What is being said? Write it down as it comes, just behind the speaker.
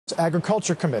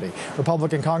Agriculture Committee.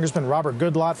 Republican Congressman Robert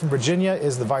Goodlatte from Virginia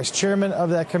is the vice chairman of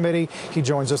that committee. He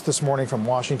joins us this morning from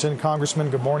Washington. Congressman,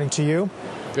 good morning to you.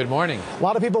 Good morning. A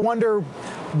lot of people wonder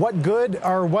what good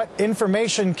or what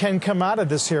information can come out of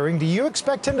this hearing. Do you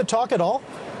expect him to talk at all?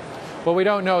 Well, we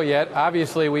don't know yet.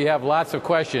 Obviously, we have lots of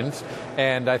questions,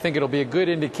 and I think it'll be a good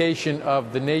indication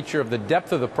of the nature of the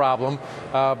depth of the problem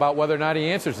about whether or not he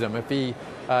answers them. If he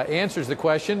answers the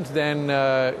questions, then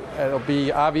it'll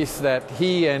be obvious that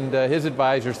he and his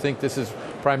advisors think this is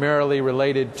primarily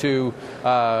related to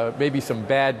maybe some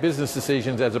bad business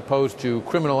decisions as opposed to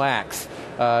criminal acts.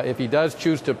 If he does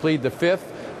choose to plead the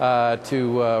fifth,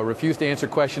 to refuse to answer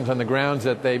questions on the grounds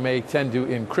that they may tend to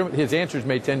his answers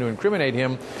may tend to incriminate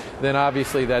him, then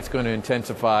obviously that's going to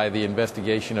intensify the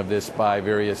investigation of this by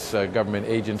various government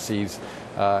agencies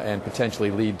and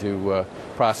potentially lead to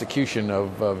prosecution of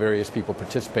various people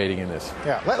participating in this.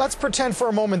 Yeah, let's pretend for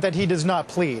a moment that he does not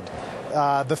plead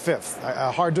the fifth.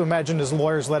 Hard to imagine his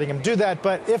lawyers letting him do that,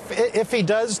 but if he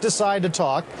does decide to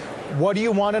talk, what do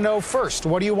you want to know first?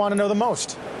 What do you want to know the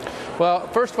most? Well,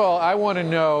 first of all, I want to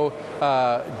know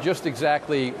just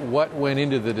exactly what went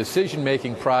into the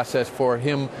decision-making process for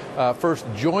him first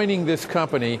joining this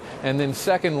company, and then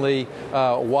secondly,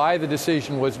 why the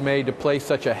decision was made to place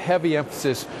such a heavy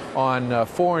emphasis on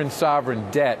foreign sovereign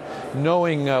debt,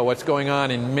 knowing what's going on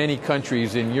in many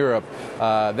countries in Europe.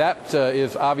 That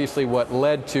is obviously what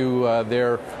led to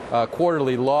their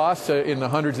quarterly loss in the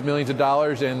hundreds of millions of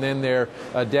dollars, and then their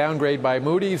downgrade by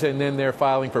Moody's, and then their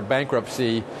filing for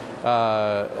bankruptcy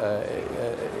about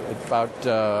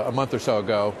a month or so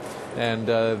ago. And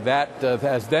that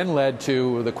has then led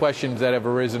to the questions that have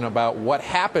arisen about what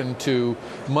happened to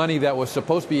money that was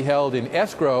supposed to be held in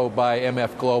escrow by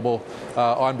MF Global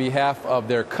on behalf of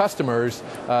their customers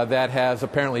that has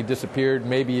apparently disappeared,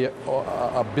 maybe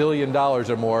 $1 billion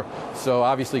or more. So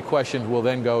obviously questions will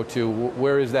then go to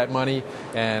where is that money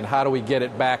and how do we get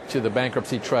it back to the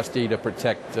bankruptcy trustee to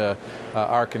protect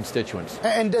our constituents.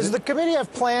 And does the committee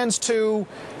have plans to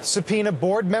subpoena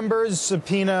board members,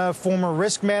 subpoena former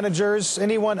risk managers,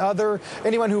 anyone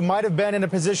who might have been in a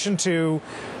position to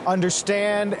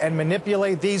understand and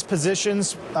manipulate these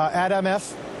positions at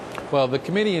MF? Well, the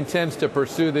committee intends to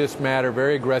pursue this matter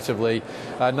very aggressively,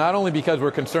 not only because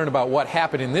we're concerned about what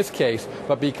happened in this case,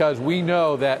 but because we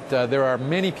know that there are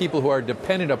many people who are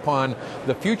dependent upon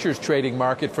the futures trading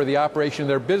market for the operation of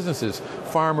their businesses.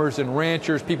 Farmers and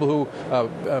ranchers, people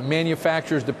who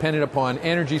manufacturers dependent upon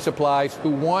energy supplies who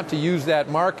want to use that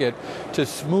market to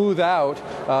smooth out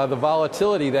the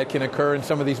volatility that can occur in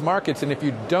some of these markets. And if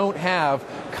you don't have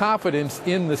confidence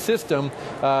in the system,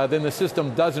 then the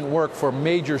system doesn't work for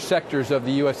major sectors of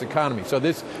the U.S. economy. So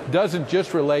this doesn't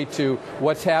just relate to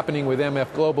what's happening with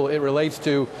MF Global. It relates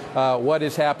to what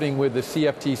is happening with the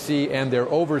CFTC and their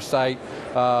oversight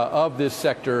of this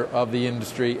sector of the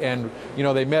industry. And, you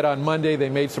know, they met on Monday. They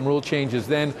made some rule changes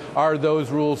then. Are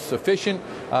those rules sufficient?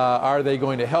 Are they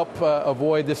going to help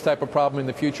avoid this type of problem in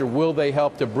the future? Will they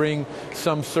help to bring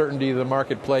some certainty to the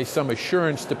marketplace, some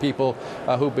assurance to people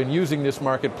who've been using this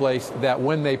marketplace that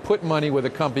when they put money with a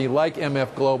company like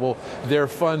MF Global, their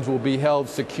funds will be held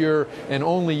secure and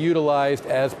only utilized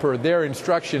as per their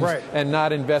instructions, right, and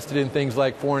not invested in things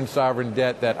like foreign sovereign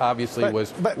debt that obviously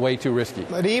was way too risky.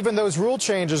 But even those rule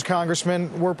changes,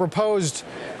 Congressman, were proposed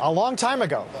a long time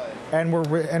ago and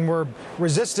were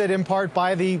resisted in part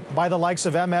by the likes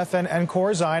of MF and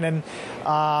Corzine,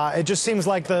 and it just seems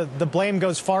like the blame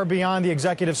goes far beyond the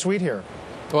executive suite here.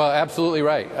 Well, absolutely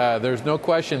right. There's no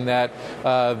question that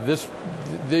the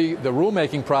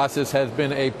rulemaking process has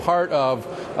been a part of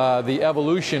the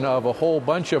evolution of a whole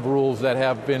bunch of rules that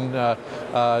have been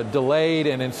delayed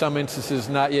and in some instances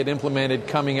not yet implemented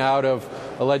coming out of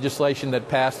a legislation that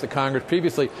passed the Congress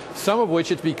previously, some of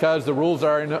which it's because the rules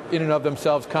are in and of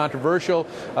themselves controversial.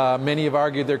 Many have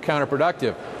argued they're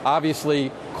counterproductive.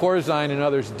 Obviously, Corzine and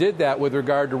others did that with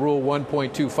regard to Rule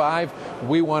 1.25.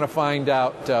 We want to find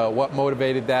out what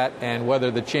motivated that and whether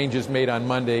the changes made on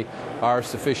Monday are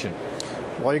sufficient.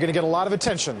 Well, you're going to get a lot of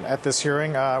attention at this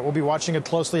hearing. We'll be watching it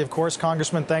closely, of course.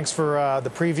 Congressman, thanks for the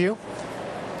preview.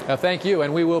 Thank you,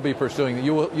 and we will be pursuing it.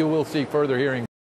 You will see further hearings.